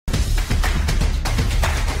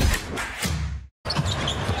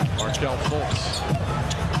Markelle FULTZ.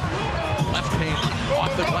 Left hand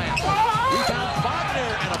off the glass. Rebound Wagner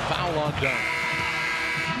and a foul on Dunn.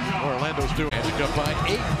 Orlando's doing it. Up by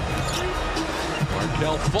 8.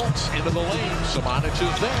 Markelle FULTZ into the lane. Samanic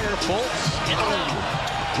is there. FULTZ in the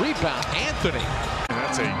lane. Rebound Anthony. And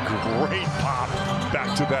that's a great pop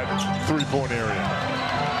back to that three-point area.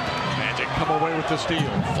 Magic come away with the steal.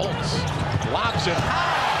 FULTZ lobs it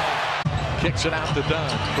high. Kicks it out to Dunn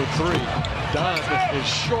for 3. Dunn is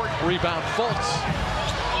short. Rebound FULTZ.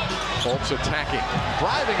 FULTZ attacking.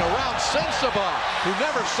 Driving around Sensabaugh, who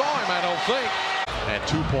never saw him, I don't think. That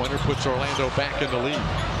two-pointer puts Orlando back in the lead.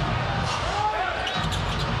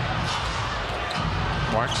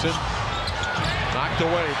 Clarkson knocked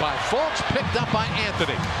away by FULTZ, picked up by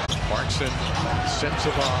Anthony. Clarkson,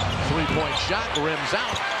 Sensabaugh, three-point shot, rims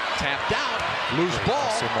out, tapped out, loose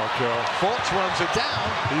ball. Markelle. FULTZ runs it down.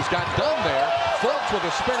 He's got Dunn there. FULTZ with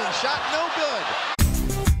a spinning shot, no good.